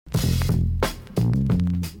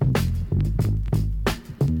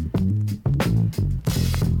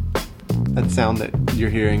That sound that you're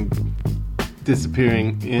hearing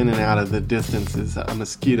disappearing in and out of the distance is a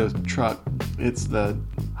mosquito truck. It's the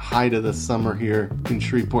height of the summer here in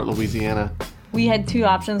Shreveport, Louisiana. We had two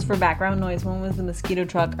options for background noise. One was the mosquito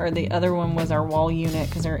truck, or the other one was our wall unit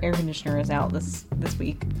because our air conditioner is out this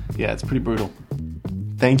week. Yeah, it's pretty brutal.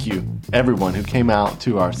 Thank you, everyone who came out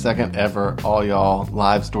to our second ever All Y'all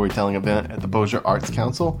live storytelling event at the Bossier Arts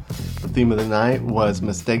Council. The theme of the night was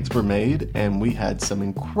Mistakes Were Made, and we had some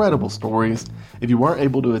incredible stories. If you weren't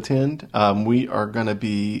able to attend, we are going to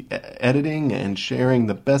be editing and sharing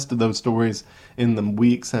the best of those stories in the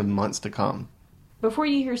weeks and months to come. Before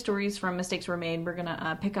you hear stories from Mistakes Were Made, we're going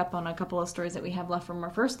to pick up on a couple of stories that we have left from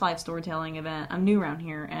our first live storytelling event. I'm new around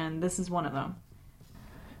here, and this is one of them.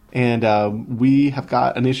 And we have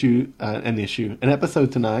got an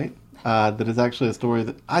episode tonight that is actually a story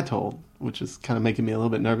that I told, which is kind of making me a little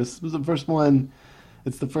bit nervous. It was the first one.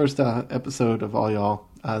 It's the first episode of All Y'all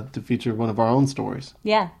to feature one of our own stories.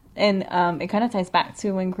 Yeah, and it kind of ties back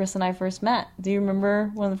to when Chris and I first met. Do you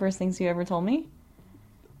remember one of the first things you ever told me?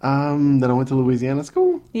 That I went to Louisiana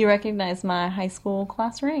school. You recognized my high school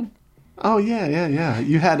class ring. Oh, yeah.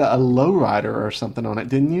 You had a lowrider or something on it,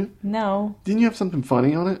 didn't you? No. Didn't you have something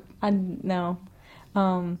funny on it? No.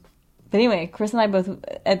 But anyway, Chris and I both,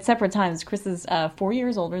 at separate times, Chris is 4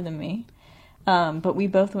 years older than me. But we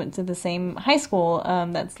both went to the same high school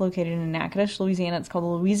that's located in Natchitoches, Louisiana. It's called the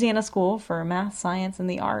Louisiana School for Math, Science, and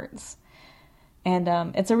the Arts. And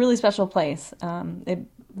it's a really special place.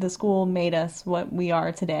 The school made us what we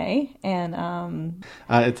are today, and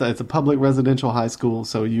it's a public residential high school,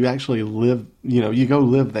 so you actually live, you go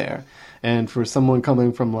live there. And for someone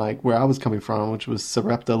coming from like where I was coming from, which was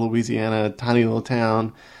Sarepta, Louisiana, a tiny little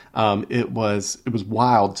town, it was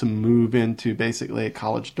wild to move into basically a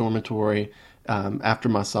college dormitory after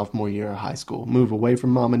my sophomore year of high school. Move away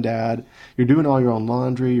from mom and dad. You're doing all your own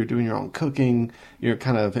laundry. You're doing your own cooking. You're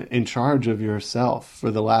kind of in charge of yourself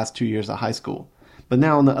for the last 2 years of high school. But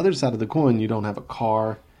now on the other side of the coin, you don't have a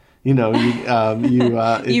car. You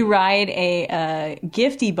ride a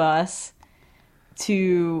Gifty bus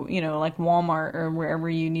to like Walmart or wherever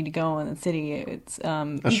you need to go in the city. It's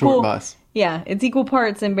short bus. Yeah, it's equal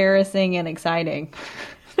parts embarrassing and exciting.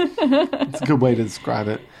 It's a good way to describe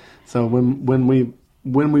it. So when we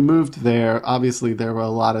moved there, obviously there were a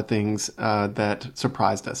lot of things that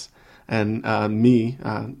surprised us. And me,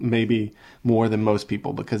 maybe more than most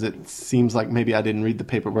people, because it seems like maybe I didn't read the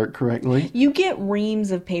paperwork correctly. You get reams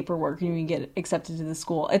of paperwork when you get accepted to the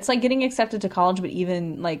school. It's like getting accepted to college, but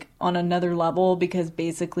even like on another level, because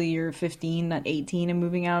basically you're 15, not 18, and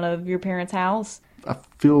moving out of your parents' house. I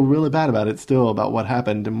feel really bad about it still, about what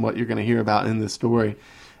happened and what you're going to hear about in this story.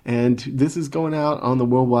 And this is going out on the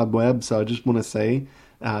World Wide Web, so I just want to say,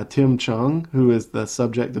 Tim Chung, who is the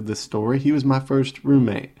subject of this story, he was my first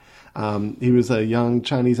roommate. He was a young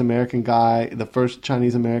Chinese-American guy, the first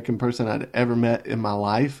Chinese-American person I'd ever met in my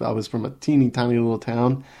life. I was from a teeny tiny little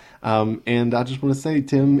town. And I just want to say,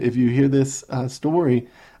 Tim, if you hear this story,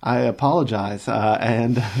 I apologize.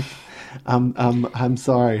 And I'm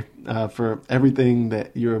sorry for everything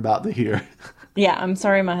that you're about to hear. Yeah, I'm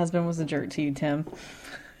sorry my husband was a jerk to you, Tim.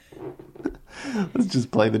 Let's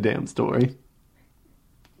just play the damn story.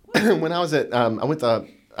 When I was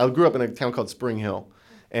I grew up in a town called Spring Hill.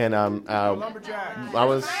 And I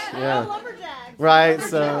was, right.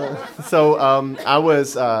 So I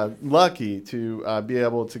was lucky to be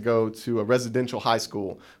able to go to a residential high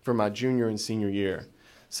school for my junior and senior year.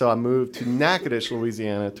 So I moved to Natchitoches,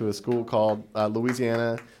 Louisiana, to a school called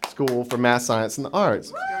Louisiana School for Math, Science, and the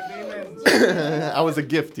Arts. I was a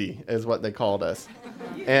gifty, is what they called us.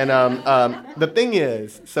 And the thing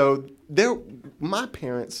is, so my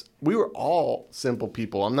parents, we were all simple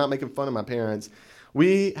people. I'm not making fun of my parents.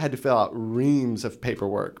 We had to fill out reams of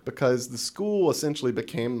paperwork because the school essentially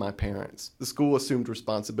became my parents. The school assumed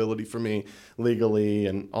responsibility for me legally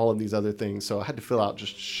and all of these other things. So I had to fill out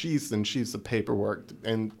just sheets and sheets of paperwork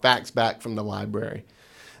and facts back from the library.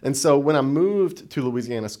 And so when I moved to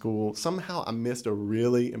Louisiana school, somehow I missed a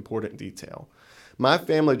really important detail. My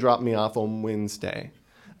family dropped me off on Wednesday.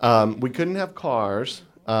 We couldn't have cars.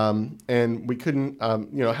 And we couldn't,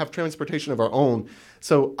 have transportation of our own.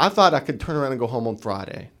 So I thought I could turn around and go home on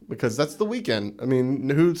Friday because that's the weekend. I mean,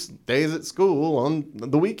 who stays at school on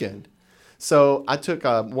the weekend? So I took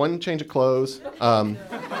one change of clothes. Y'all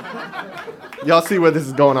see where this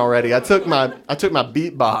is going already. I took my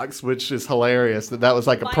beatbox, which is hilarious. That was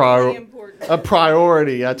like a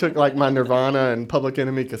priority. I took like my Nirvana and Public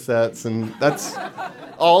Enemy cassettes, and that's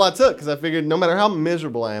all I took because I figured no matter how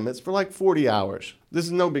miserable I am, it's for like 40 hours. This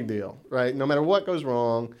is no big deal, right? No matter what goes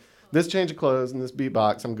wrong, this change of clothes and this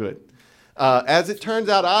beatbox, I'm good. As it turns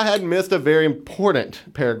out, I had missed a very important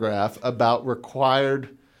paragraph about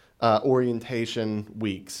required orientation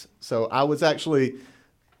weeks. So I was actually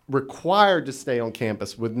required to stay on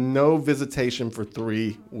campus with no visitation for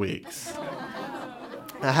 3 weeks.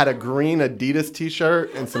 I had a green Adidas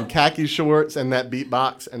t-shirt and some khaki shorts and that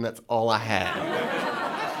beatbox, and that's all I had.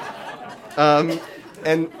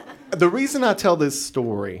 And the reason I tell this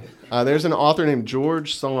story, there's an author named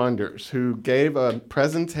George Saunders who gave a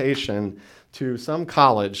presentation to some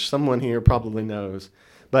college, someone here probably knows,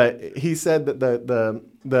 but he said that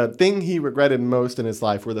the thing he regretted most in his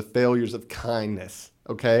life were the failures of kindness,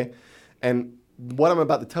 okay? And what I'm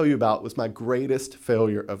about to tell you about was my greatest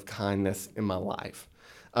failure of kindness in my life.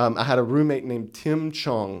 I had a roommate named Tim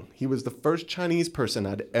Chung. He was the first Chinese person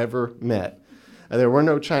I'd ever met. There were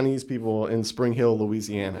no Chinese people in Spring Hill,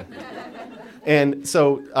 Louisiana. And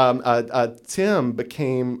so Tim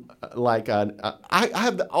became like I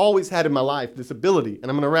have always had in my life this ability, and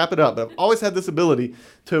I'm going to wrap it up, but I've always had this ability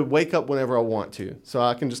to wake up whenever I want to. So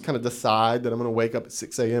I can just kind of decide that I'm going to wake up at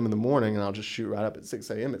 6 a.m. in the morning, and I'll just shoot right up at 6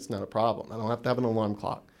 a.m. It's not a problem. I don't have to have an alarm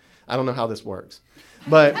clock. I don't know how this works.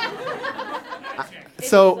 But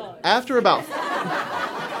so after about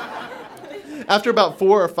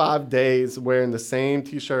 4 or 5 days wearing the same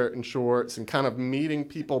t-shirt and shorts and kind of meeting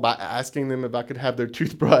people by asking them if I could have their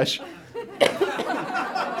toothbrush,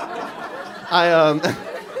 I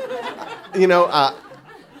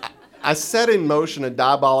set in motion a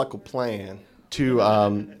diabolical plan to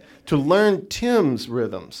learn Tim's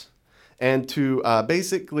rhythms and to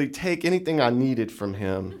basically take anything I needed from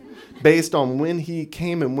him based on when he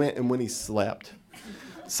came and went and when he slept.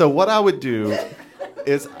 So what I would do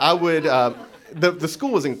is I would... The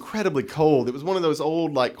school was incredibly cold. It was one of those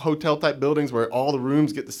old like hotel type buildings where all the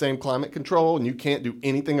rooms get the same climate control and you can't do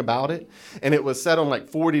anything about it. And it was set on like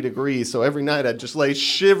 40 degrees. So every night I'd just lay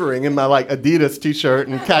shivering in my like Adidas t-shirt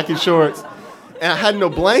and khaki shorts. And I had no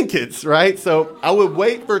blankets, right? So I would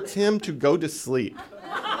wait for Tim to go to sleep.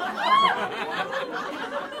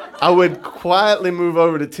 I would quietly move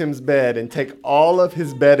over to Tim's bed and take all of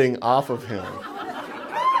his bedding off of him.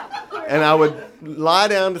 And I would lie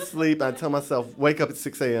down to sleep. I'd tell myself, wake up at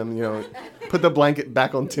 6 a.m., put the blanket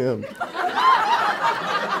back on Tim. And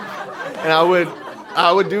I would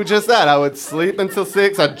do just that. I would sleep until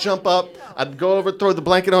 6. I'd jump up. I'd go over, throw the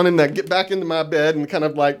blanket on him, and I'd get back into my bed and kind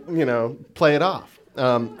of like, play it off.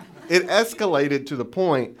 It escalated to the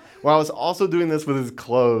point where I was also doing this with his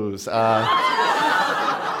clothes. I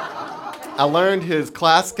learned his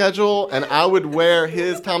class schedule, and I would wear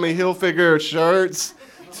his Tommy Hilfiger shirts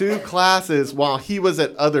to classes while he was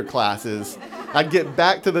at other classes. I'd get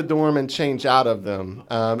back to the dorm and change out of them.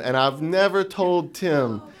 And I've never told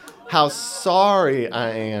Tim how sorry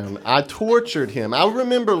I am. I tortured him. I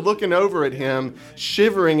remember looking over at him,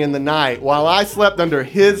 shivering in the night while I slept under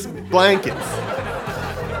his blankets.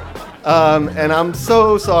 And I'm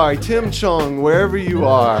so sorry. Tim Chung, wherever you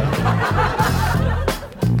are.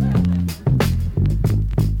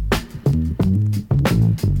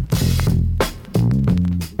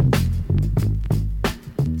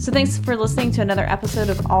 So thanks for listening to another episode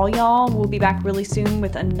of All Y'all. We'll be back really soon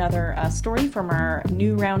with another story from our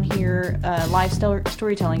new Round Here live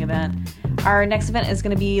storytelling event. Our next event is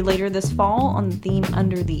going to be later this fall on the theme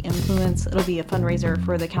Under the Influence. It'll be a fundraiser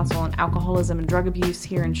for the Council on Alcoholism and Drug Abuse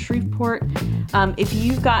here in Shreveport. If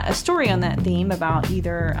you've got a story on that theme about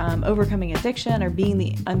either overcoming addiction or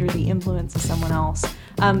being under the influence of someone else,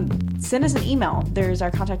 send us an email. There's our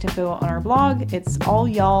contact info on our blog. It's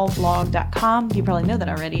allyallblog.com. You probably know that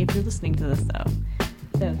already if you're listening to this, though.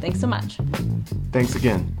 So thanks so much. Thanks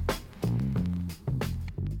again.